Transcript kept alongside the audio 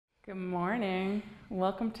Good morning.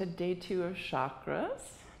 Welcome to day 2 of chakras.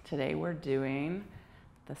 Today we're doing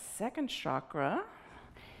the second chakra,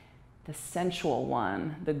 the sensual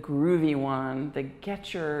one, the groovy one, the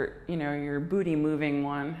get your booty moving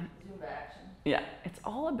one. Zumba action. Yeah, it's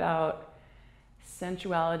all about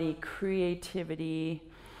sensuality, creativity,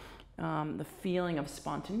 the feeling of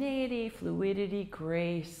spontaneity, fluidity,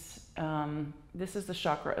 grace. This is the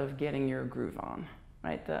chakra of getting your groove on,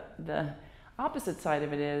 right? The opposite side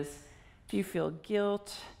of it is if you feel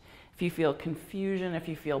guilt, if you feel confusion, if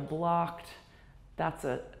you feel blocked, that's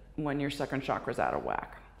when your second chakra is out of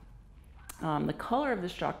whack. The color of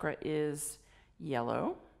this chakra is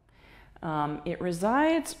yellow. It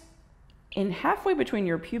resides in halfway between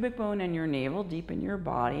your pubic bone and your navel, deep in your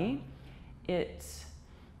body. It's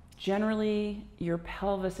generally your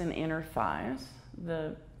pelvis and inner thighs.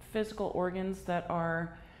 The physical organs that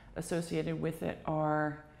are associated with it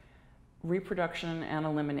are reproduction and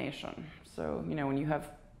elimination. So, when you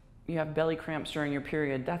have belly cramps during your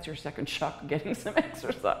period, that's your second chakra getting some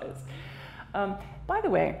exercise. By the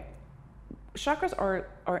way, chakras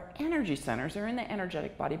are energy centers. They're in the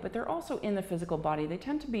energetic body, but they're also in the physical body. They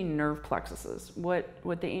tend to be nerve plexuses.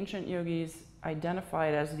 What the ancient yogis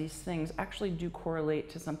identified as these things actually do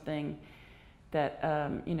correlate to something that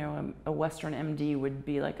a Western MD would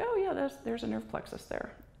be like, oh yeah, there's a nerve plexus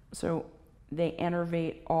there. So they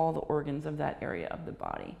innervate all the organs of that area of the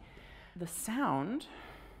body. The sound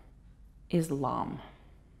is Lam.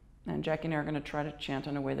 And Jackie and I are going to try to chant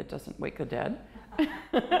in a way that doesn't wake the dead.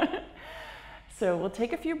 So we'll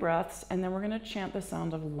take a few breaths, and then we're going to chant the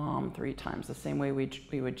sound of Lam 3 times, the same way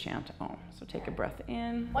we would chant Om. So take a breath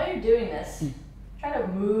in. While you're doing this, try to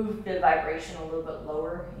move the vibration a little bit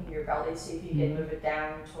lower in your belly. See if you can move it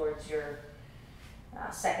down towards your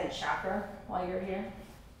second chakra while you're here.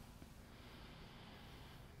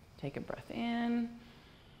 Take a breath in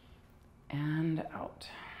and out.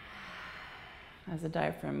 As the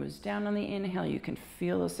diaphragm moves down on the inhale, you can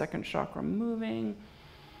feel the second chakra moving.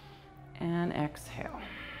 And exhale.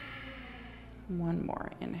 One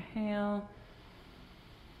more. Inhale.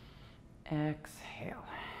 Exhale.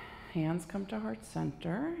 Hands come to heart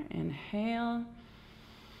center. Inhale.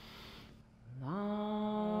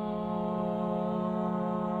 Long.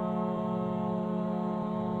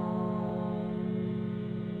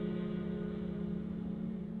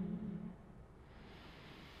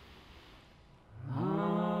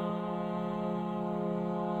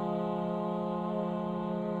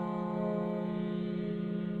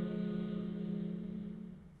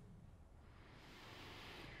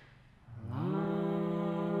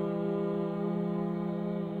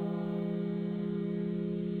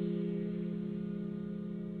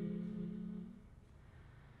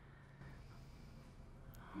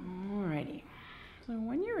 So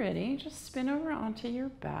when you're ready, just spin over onto your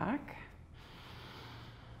back.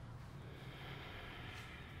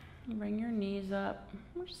 Bring your knees up.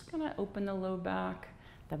 We're just going to open the low back,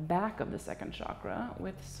 the back of the second chakra,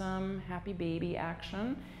 with some happy baby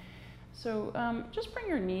action. So just bring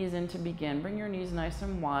your knees in to begin. Bring your knees nice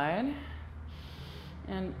and wide.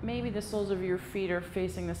 And maybe the soles of your feet are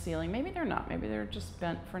facing the ceiling. Maybe they're not. Maybe they're just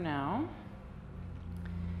bent for now.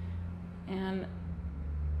 And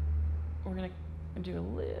we're going to do a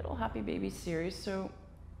little happy baby series. So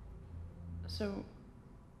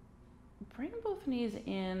bring both knees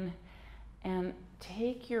in and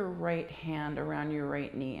take your right hand around your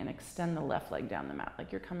right knee and extend the left leg down the mat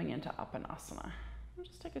like you're coming into Apanasana.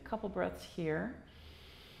 Just take a couple breaths here.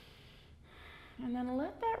 And then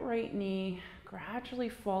let that right knee gradually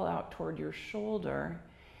fall out toward your shoulder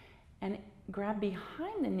and grab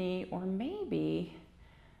behind the knee, or maybe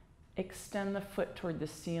extend the foot toward the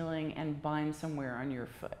ceiling and bind somewhere on your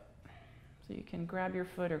foot. So you can grab your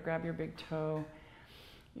foot or grab your big toe.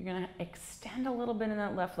 You're going to extend a little bit in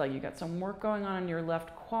that left leg. You got some work going on in your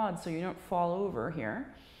left quad so you don't fall over here.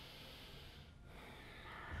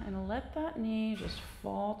 And let that knee just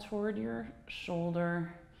fall toward your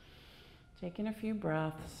shoulder. Taking a few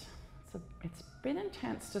breaths. It's been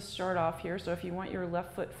intense to start off here, so if you want your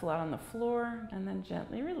left foot flat on the floor, and then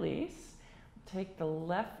gently release. Take the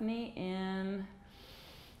left knee in,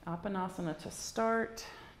 Apanasana to start.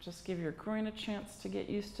 Just give your groin a chance to get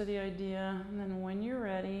used to the idea. And then when you're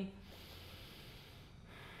ready,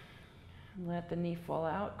 let the knee fall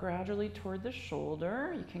out gradually toward the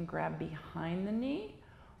shoulder. You can grab behind the knee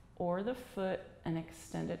or the foot and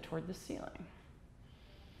extend it toward the ceiling.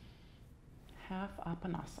 Half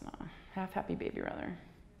Apanasana, half happy baby rather.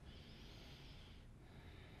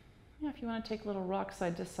 Yeah, if you want to take a little rock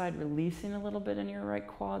side to side, releasing a little bit in your right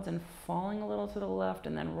quads and falling a little to the left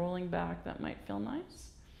and then rolling back, that might feel nice.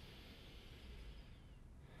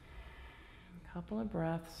 Couple of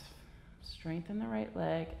breaths. Strengthen the right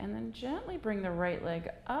leg, and then gently bring the right leg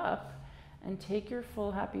up and take your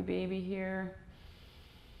full happy baby here.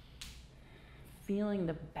 Feeling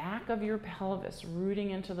the back of your pelvis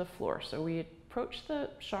rooting into the floor. So we approach the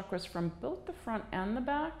chakras from both the front and the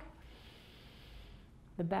back.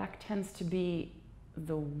 The back tends to be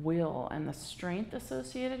the will and the strength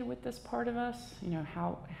associated with this part of us. You know,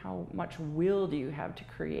 how much will do you have to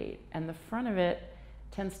create? And the front of it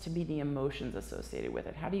tends to be the emotions associated with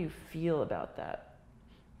it. How do you feel about that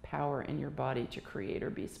power in your body to create or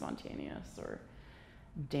be spontaneous or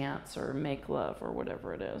dance or make love or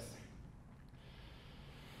whatever it is?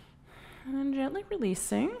 And then gently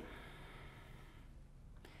releasing.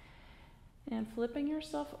 And flipping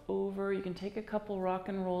yourself over. You can take a couple rock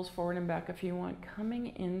and rolls forward and back if you want, coming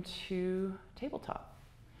into tabletop.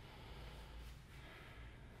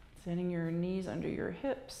 Setting your knees under your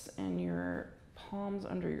hips and your palms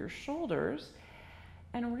under your shoulders.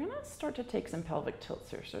 And we're gonna start to take some pelvic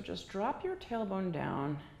tilts here. So just drop your tailbone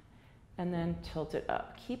down and then tilt it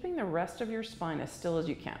up, keeping the rest of your spine as still as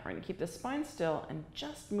you can. We're gonna keep the spine still and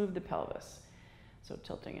just move the pelvis. So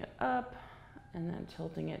tilting it up and then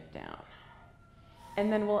tilting it down.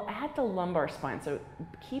 And then we'll add the lumbar spine. So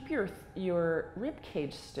keep your rib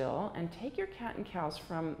cage still and take your cat and cows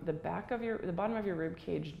from the bottom of your rib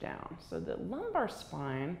cage down. So the lumbar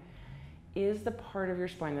spine is the part of your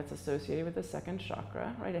spine that's associated with the second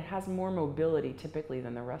chakra, right? It has more mobility typically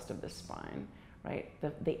than the rest of the spine, right?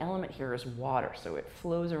 The element here is water, so it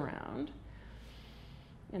flows around.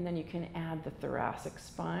 And then you can add the thoracic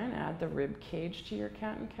spine, add the rib cage to your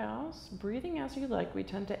cat and cows. Breathing as you like. We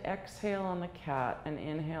tend to exhale on the cat and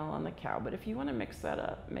inhale on the cow, but if you want to mix that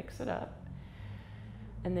up, mix it up.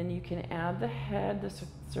 And then you can add the head, the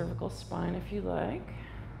cervical spine if you like.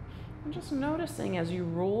 And just noticing as you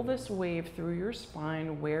roll this wave through your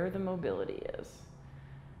spine where the mobility is.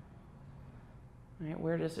 Right?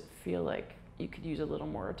 Where does it feel like you could use a little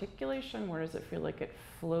more articulation? Where does it feel like it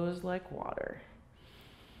flows like water?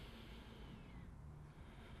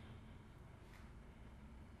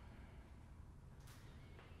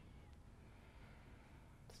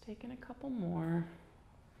 Let's take in a couple more.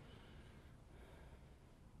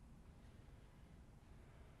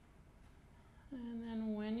 And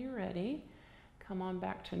then when you're ready, come on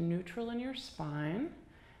back to neutral in your spine.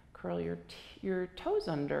 Curl your toes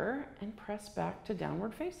under and press back to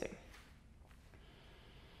downward facing.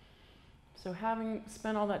 So having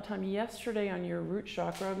spent all that time yesterday on your root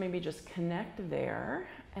chakra, maybe just connect there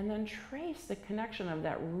and then trace the connection of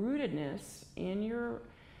that rootedness in your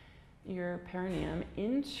perineum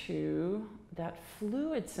into that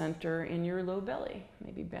fluid center in your low belly.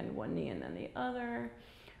 Maybe bend one knee and then the other.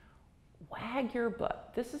 Wag your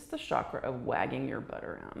butt. This is the chakra of wagging your butt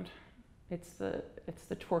around. It's the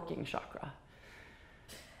twerking chakra.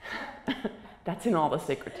 That's in all the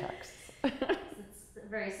sacred texts. It's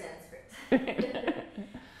very Sanskrit.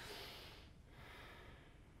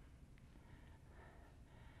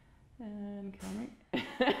 And coming.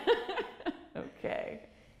 Okay.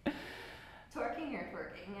 Twerking or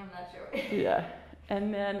twerking? I'm not sure. Yeah.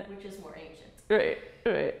 And then. Which is more ancient.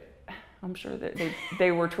 Right. I'm sure that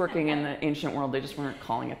they were twerking in the ancient world, they just weren't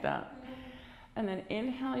calling it that. And then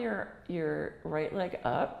inhale your right leg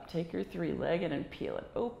up, take your 3-legged and peel it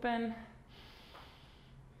open.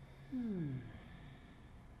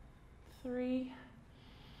 3.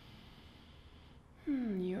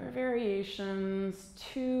 Your variations.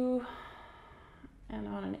 2. And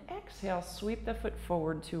on an exhale, sweep the foot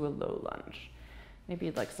forward to a low lunge. Maybe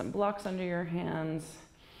you'd like some blocks under your hands.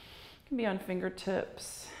 It can be on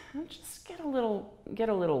fingertips. And just get a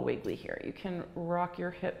little wiggly here. You can rock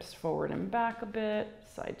your hips forward and back a bit,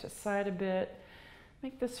 side to side a bit.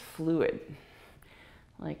 Make this fluid.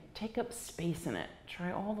 Like take up space in it.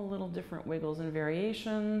 Try all the little different wiggles and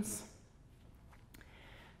variations.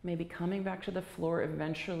 Maybe coming back to the floor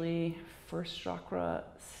eventually. First chakra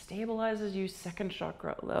stabilizes you. Second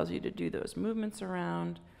chakra allows you to do those movements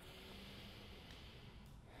around.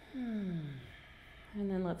 And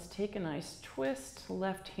then let's take a nice twist.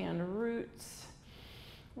 Left hand roots.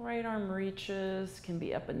 Right arm reaches. Can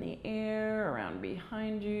be up in the air, around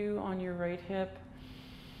behind you on your right hip.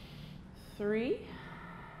 3.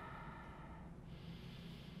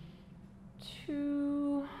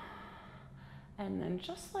 2. And then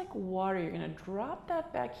just like water, you're going to drop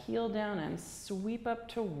that back heel down and sweep up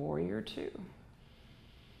to warrior 2.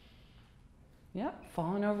 Yep,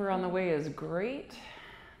 falling over on the way is great.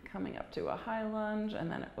 Coming up to a high lunge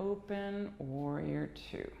and then open, warrior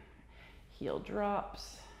 2. Heel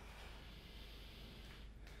drops.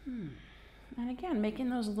 And again, making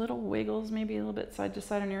those little wiggles, maybe a little bit side to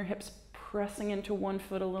side on your hips, pressing into one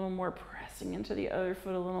foot a little more, pressing into the other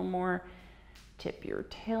foot a little more. Tip your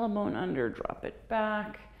tailbone under, drop it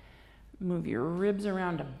back. Move your ribs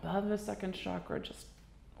around above the second chakra. Just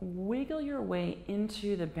wiggle your way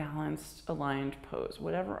into the balanced, aligned pose,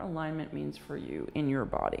 whatever alignment means for you in your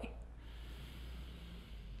body.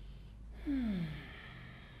 Let's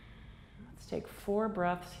take 4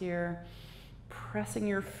 breaths here, pressing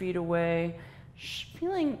your feet away,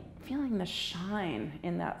 feeling the shine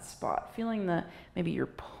in that spot, feeling maybe you're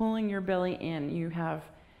pulling your belly in. You have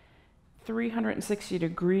 360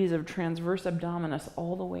 degrees of transverse abdominis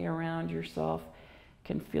all the way around yourself.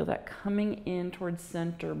 Can feel that coming in towards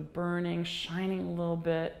center, burning, shining a little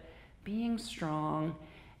bit, being strong.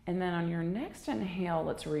 And then on your next inhale,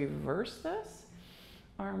 let's reverse this.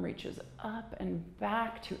 Arm reaches up and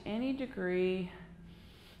back to any degree.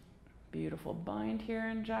 Beautiful bind here.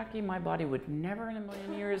 And Jackie, my body would never in a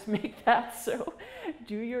million years make that, so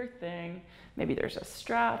do your thing. Maybe there's a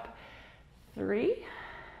strap. 3.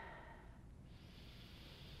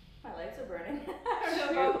 My legs are burning. I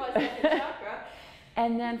don't know about my second chakra.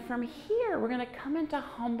 And then from here, we're going to come into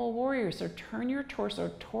humble warrior. So turn your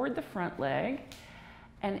torso toward the front leg.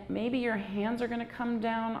 And maybe your hands are going to come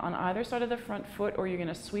down on either side of the front foot, or you're going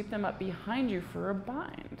to sweep them up behind you for a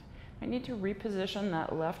bind. I need to reposition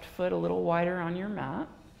that left foot a little wider on your mat.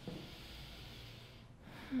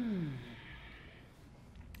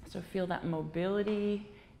 So feel that mobility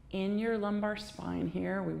in your lumbar spine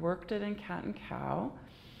here. We worked it in cat and cow.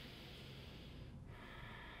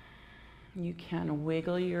 You can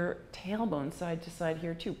wiggle your tailbone side to side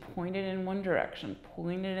here too. Point it in one direction,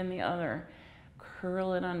 point it in the other.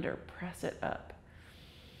 Curl it under, press it up.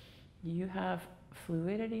 You have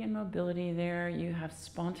fluidity and mobility there. You have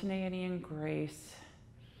spontaneity and grace.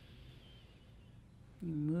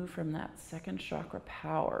 You move from that second chakra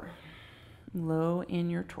power low in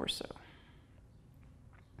your torso.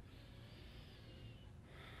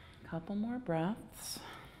 Couple more breaths.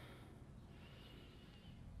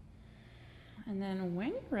 And then when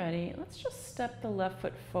you're ready, let's just step the left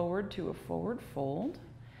foot forward to a forward fold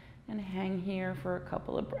and hang here for a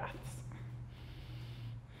couple of breaths.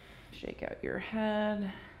 Shake out your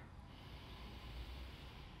head.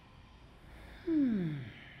 And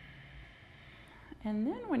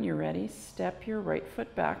then when you're ready, step your right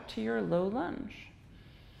foot back to your low lunge.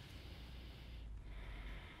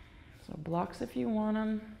 So blocks if you want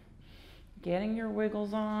them, getting your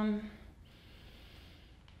wiggles on.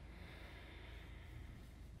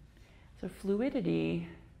 So fluidity,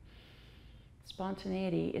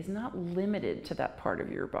 spontaneity is not limited to that part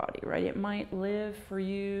of your body, right? It might live for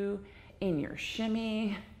you in your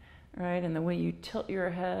shimmy, right? And the way you tilt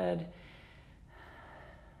your head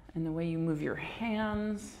and the way you move your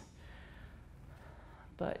hands.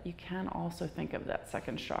 But you can also think of that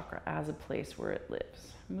second chakra as a place where it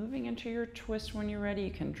lives. Moving into your twist when you're ready,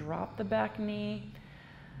 you can drop the back knee.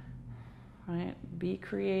 Right? Be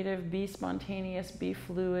creative, be spontaneous, be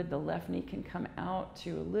fluid. The left knee can come out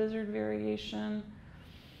to a lizard variation.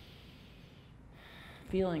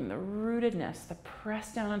 Feeling the rootedness, the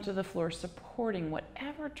press down into the floor, supporting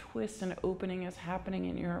whatever twist and opening is happening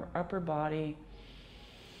in your upper body.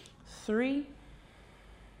 3,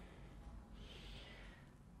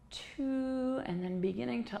 2, and then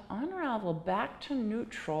beginning to unravel back to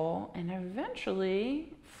neutral and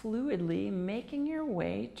eventually fluidly making your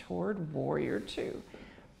way toward warrior 2.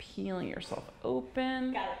 Peeling yourself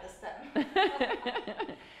open. Got it this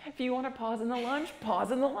time. If you want to pause in the lunge, pause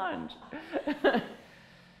in the lunge.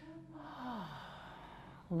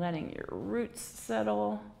 Letting your roots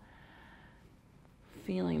settle.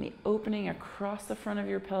 Feeling the opening across the front of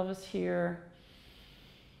your pelvis here.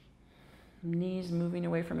 Knees moving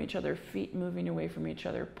away from each other, feet moving away from each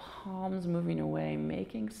other, palms moving away,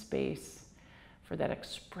 making space for that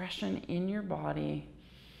expression in your body.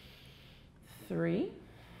 3,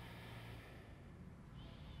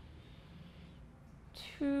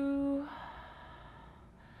 2,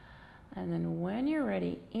 and then when you're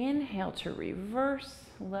ready, inhale to reverse.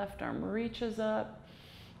 Left arm reaches up,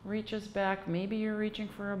 reaches back. Maybe you're reaching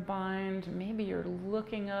for a bind. Maybe you're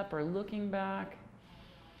looking up or looking back.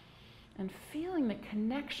 And feeling the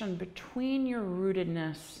connection between your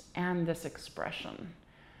rootedness and this expression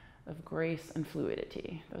of grace and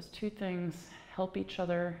fluidity. Those two things help each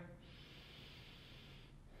other.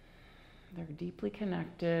 They're deeply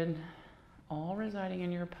connected, all residing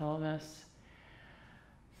in your pelvis.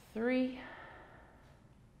 3,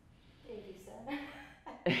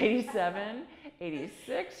 87,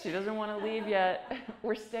 86. She doesn't want to leave yet.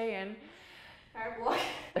 We're staying.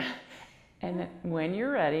 And then when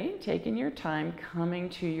you're ready, taking your time, coming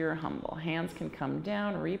to your humble. Hands can come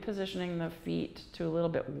down, repositioning the feet to a little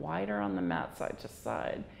bit wider on the mat, side to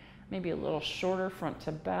side. Maybe a little shorter front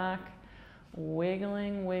to back.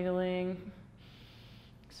 Wiggling, wiggling.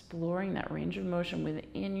 Exploring that range of motion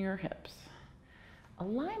within your hips.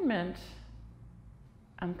 Alignment,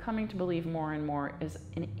 I'm coming to believe more and more, is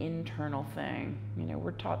an internal thing. You know,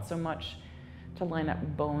 we're taught so much to line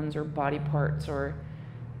up bones or body parts or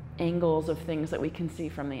angles of things that we can see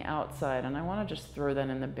from the outside, and I want to just throw that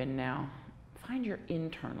in the bin now. Find your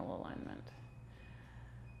internal alignment.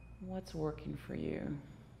 What's working for you?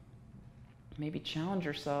 Maybe challenge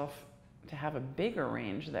yourself to have a bigger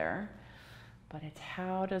range there, but it's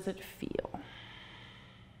how does it feel?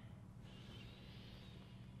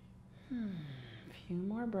 A few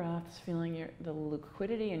more breaths, feeling the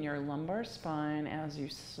liquidity in your lumbar spine as you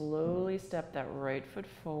slowly step that right foot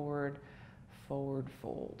forward, forward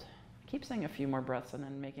fold. Keep saying a few more breaths and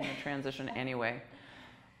then making the transition anyway.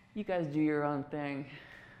 You guys do your own thing.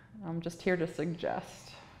 I'm just here to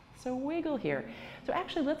suggest. So wiggle here. So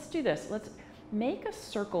actually, let's do this. Let's make a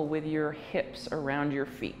circle with your hips around your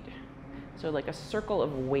feet. So like a circle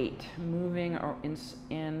of weight moving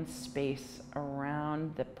in space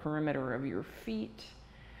around the perimeter of your feet.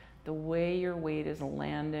 The way your weight is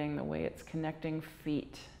landing, the way it's connecting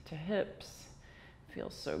feet to hips.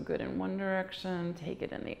 Feels so good in one direction, take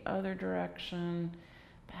it in the other direction.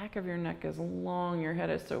 Back of your neck is long, your head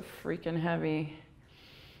is so freaking heavy.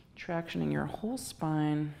 Tractioning your whole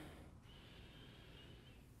spine.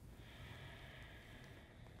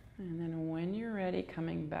 And then when you're ready,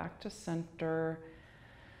 coming back to center.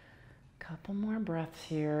 Couple more breaths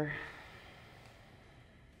here.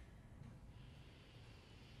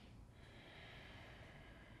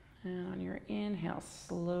 And on your inhale,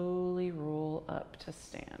 slowly roll up to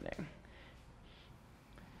standing.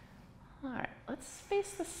 All right, let's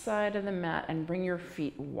face the side of the mat and bring your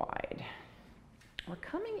feet wide. We're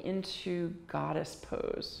coming into goddess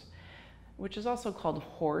pose, which is also called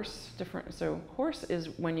horse. So horse is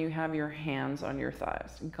when you have your hands on your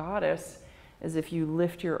thighs. Goddess is if you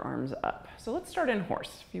lift your arms up. So let's start in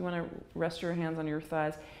horse. If you want to rest your hands on your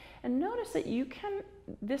thighs, and notice that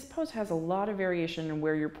this pose has a lot of variation in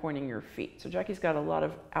where you're pointing your feet. So Jackie's got a lot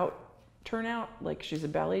of turnout, like she's a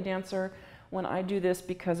ballet dancer. When I do this,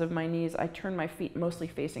 because of my knees, I turn my feet mostly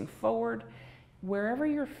facing forward. Wherever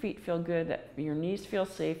your feet feel good, that your knees feel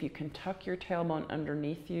safe, you can tuck your tailbone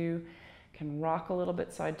underneath you, can rock a little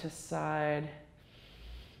bit side to side.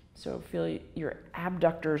 So feel your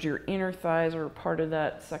abductors, your inner thighs are part of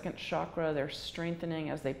that second chakra. They're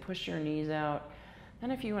strengthening as they push your knees out. Then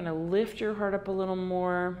if you want to lift your heart up a little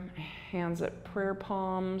more, hands at prayer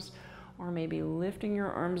palms, or maybe lifting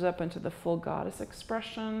your arms up into the full goddess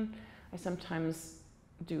expression. I sometimes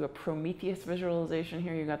do a Prometheus visualization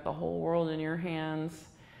here. You got the whole world in your hands,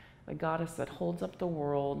 the goddess that holds up the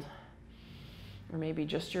world, or maybe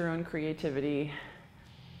just your own creativity.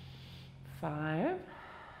 5,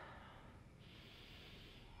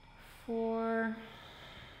 4,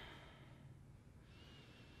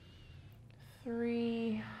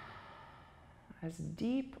 3, as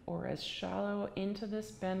deep or as shallow into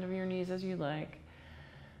this bend of your knees as you like.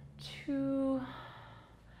 2,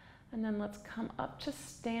 and then let's come up to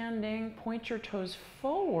standing. Point your toes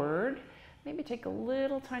forward. Maybe take a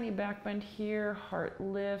little tiny back bend here. Heart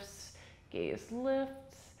lifts, gaze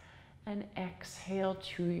lifts, and exhale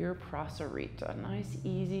to your prasarita. Nice,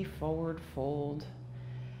 easy forward fold.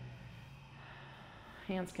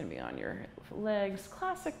 Hands can be on your legs.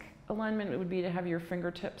 Classic alignment would be to have your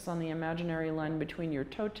fingertips on the imaginary line between your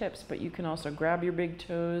toe tips, but you can also grab your big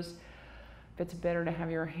toes. If it's better to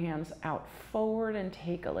have your hands out forward and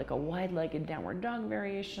take like a wide-legged downward dog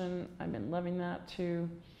variation, I've been loving that too.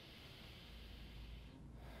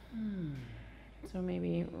 So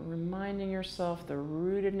maybe reminding yourself the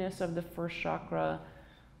rootedness of the first chakra,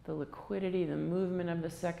 the liquidity, the movement of the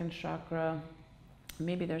second chakra.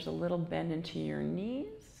 Maybe there's a little bend into your knees.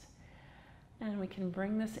 And we can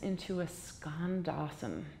bring this into a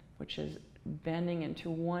skandasana, which is bending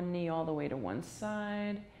into one knee all the way to one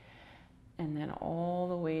side, and then all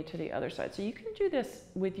the way to the other side. So you can do this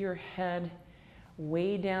with your head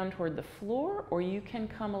way down toward the floor, or you can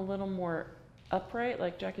come a little more upright,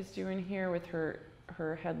 like Jackie's doing here with her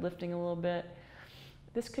head lifting a little bit.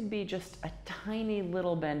 This could be just a tiny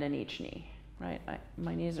little bend in each knee, right?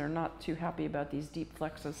 My knees are not too happy about these deep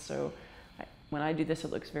flexes, so when I do this,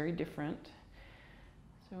 it looks very different.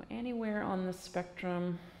 So anywhere on the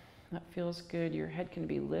spectrum that feels good, your head can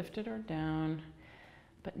be lifted or down,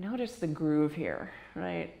 but notice the groove here,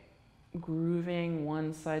 right? Grooving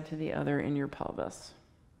one side to the other in your pelvis.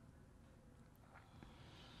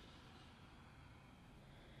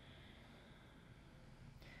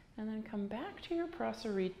 And then come back to your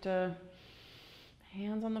prasarita.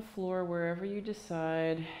 Hands on the floor wherever you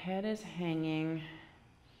decide. Head is hanging.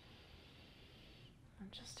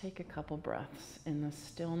 And just take a couple breaths in the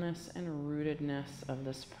stillness and rootedness of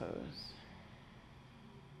this pose.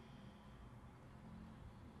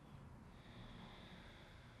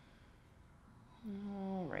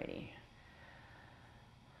 Alrighty.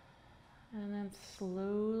 And then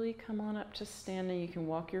slowly come on up to standing. You can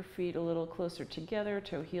walk your feet a little closer together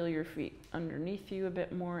to heel your feet underneath you a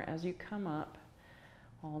bit more as you come up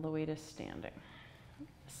all the way to standing.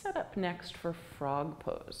 Set up next for frog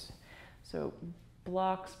pose. So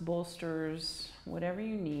blocks, bolsters, whatever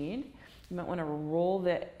you need. You might want to roll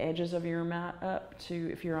the edges of your mat up to,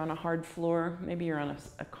 if you're on a hard floor, maybe you're on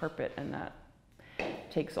a carpet and that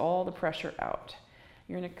takes all the pressure out.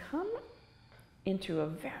 You're going to come into a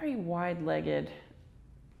very wide-legged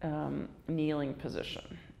kneeling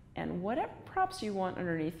position. And whatever props you want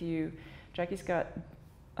underneath you, Jackie's got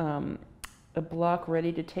a block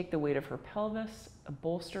ready to take the weight of her pelvis. A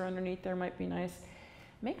bolster underneath there might be nice.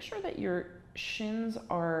 Make sure that your shins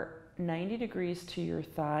are 90 degrees to your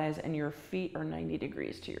thighs and your feet are 90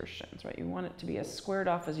 degrees to your shins, right? You want it to be as squared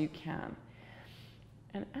off as you can.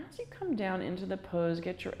 And as you come down into the pose,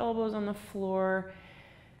 get your elbows on the floor.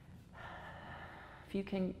 If you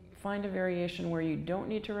can find a variation where you don't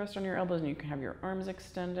need to rest on your elbows and you can have your arms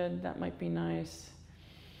extended, that might be nice.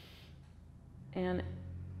 And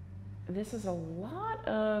this is a lot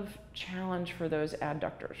of challenge for those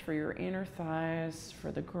adductors, for your inner thighs,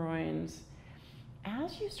 for the groins.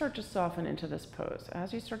 As you start to soften into this pose,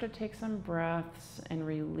 as you start to take some breaths and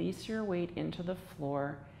release your weight into the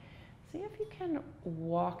floor, see if you can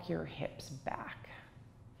walk your hips back.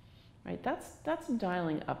 Right, that's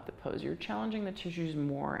dialing up the pose. You're challenging the tissues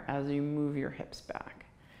more as you move your hips back.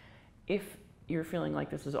 If you're feeling like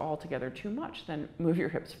this is altogether too much, then move your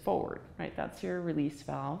hips forward, right? That's your release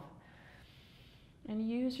valve. And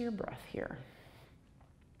use your breath here.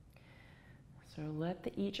 So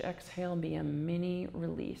let each exhale be a mini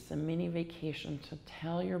release, a mini vacation to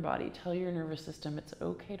tell your body, tell your nervous system it's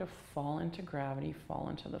okay to fall into gravity, fall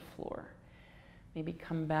into the floor. Maybe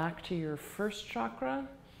come back to your first chakra,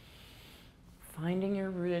 finding your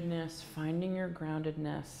rootedness, finding your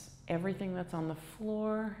groundedness, everything that's on the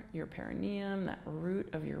floor, your perineum, that root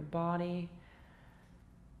of your body.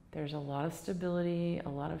 There's a lot of stability, a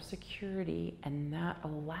lot of security, and that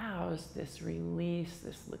allows this release,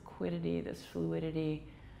 this liquidity, this fluidity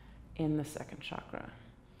in the second chakra.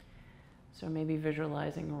 So maybe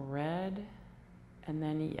visualizing red and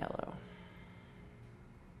then yellow.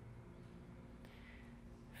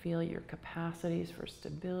 Feel your capacities for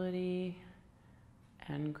stability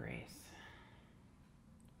and grace,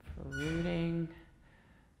 for rooting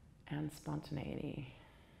and spontaneity.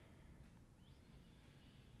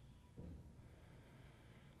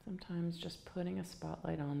 Sometimes just putting a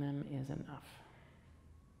spotlight on them is enough.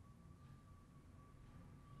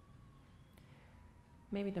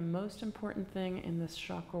 Maybe the most important thing in this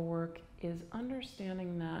chakra work is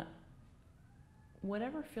understanding that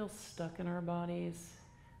whatever feels stuck in our bodies,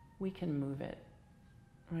 we can move it,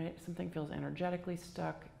 right? Something feels energetically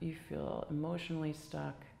stuck, you feel emotionally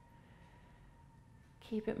stuck.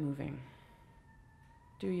 Keep it moving.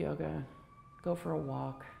 Do yoga, go for a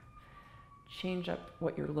walk. Change up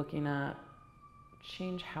what you're looking at,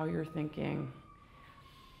 change how you're thinking,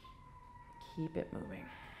 keep it moving.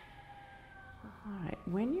 All right,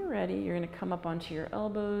 when you're ready, you're gonna come up onto your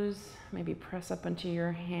elbows, maybe press up into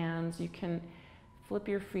your hands. You can flip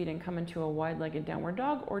your feet and come into a wide-legged downward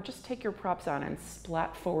dog, or just take your props out and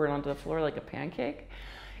splat forward onto the floor like a pancake.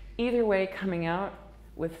 Either way, coming out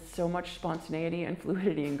with so much spontaneity and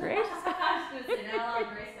fluidity and grace. I was gonna say, not a lot of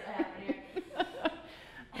grace that happened here.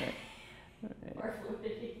 Or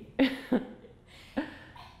fluidity.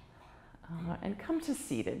 And come to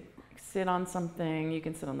seated. Sit on something. You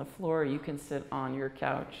can sit on the floor. You can sit on your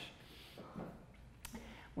couch.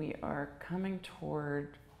 We are coming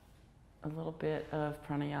toward a little bit of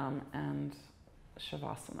pranayama and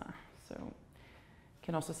shavasana. So you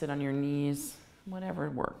can also sit on your knees, whatever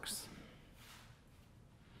works.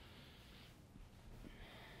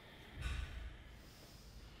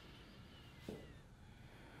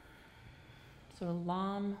 So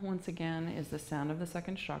Lam, once again, is the sound of the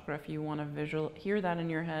second chakra. If you want to hear that in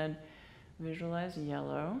your head, visualize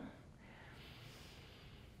yellow.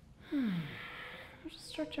 Just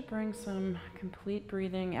start to bring some complete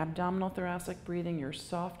breathing, abdominal thoracic breathing. You're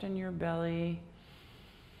soft in your belly.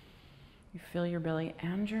 You feel your belly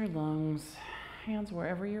and your lungs, hands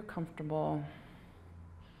wherever you're comfortable.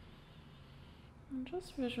 And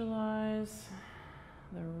just visualize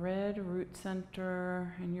the red root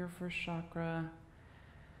center in your first chakra,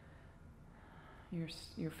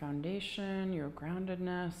 your foundation, your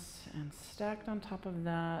groundedness, and stacked on top of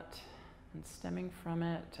that and stemming from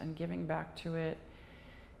it and giving back to it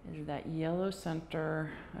is that yellow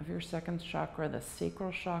center of your second chakra, the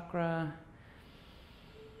sacral chakra,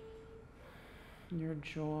 your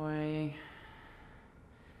joy,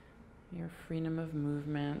 your freedom of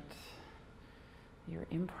movement, your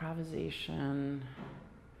improvisation,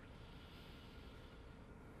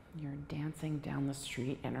 your dancing down the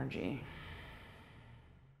street energy.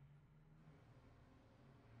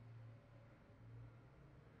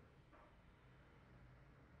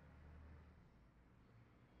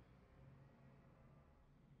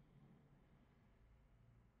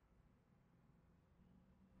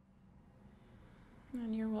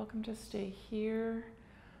 And you're welcome to stay here,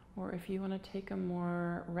 or if you want to take a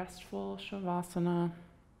more restful Shavasana, I'm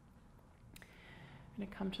going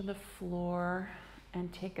to come to the floor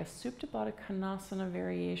and take a Supta Baddha Konasana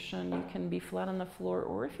variation. You can be flat on the floor,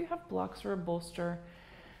 or if you have blocks or a bolster,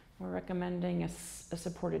 we're recommending a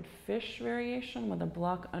supported fish variation with a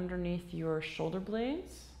block underneath your shoulder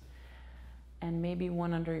blades and maybe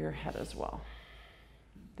one under your head as well.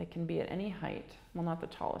 They can be at any height, well, not the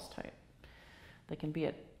tallest height. They can be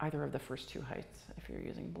at either of the first two heights if you're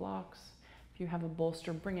using blocks. If you have a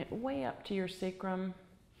bolster, bring it way up to your sacrum.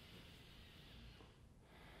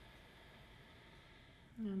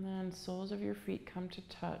 And then soles of your feet come to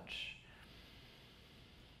touch,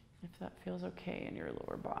 if that feels okay in your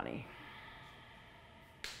lower body.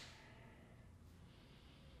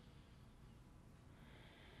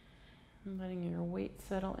 And letting your weight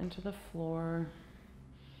settle into the floor,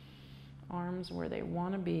 arms where they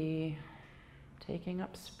want to be, taking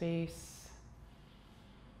up space.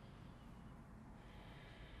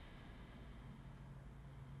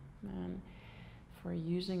 And for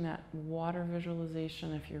using that water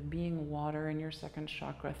visualization, if you're being water in your second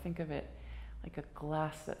chakra, think of it like a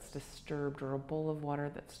glass that's disturbed or a bowl of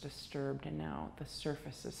water that's disturbed, and now the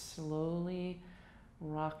surface is slowly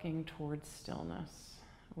rocking towards stillness.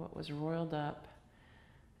 What was roiled up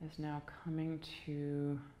is now coming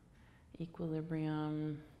to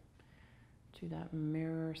equilibrium, to that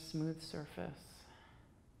mirror smooth surface.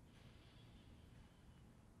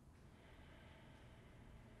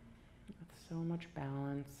 With so much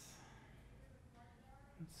balance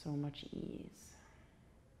and so much ease.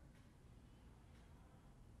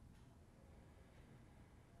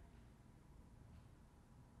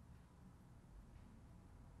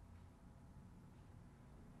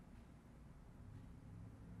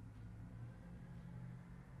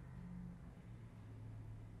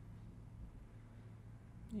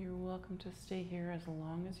 You're welcome to stay here as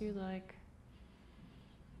long as you like,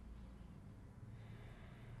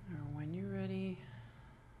 or when you're ready,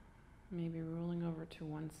 maybe rolling over to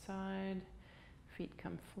one side, feet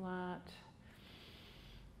come flat,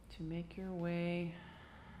 to make your way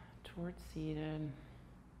towards seated.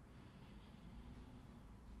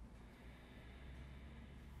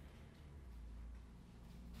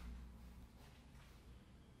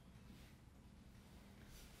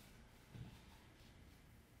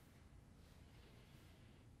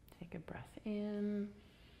 Take a breath in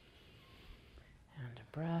and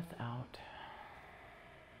a breath out.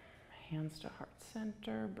 Hands to heart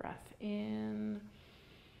center, breath in,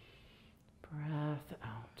 breath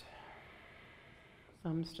out.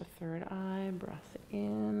 Thumbs to third eye, breath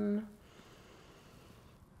in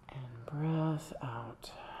and breath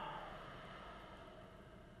out.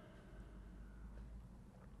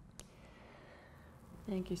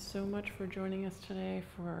 Thank you so much for joining us today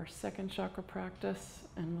for our second chakra practice,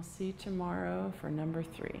 and we'll see you tomorrow for number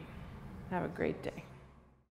 3. Have a great day.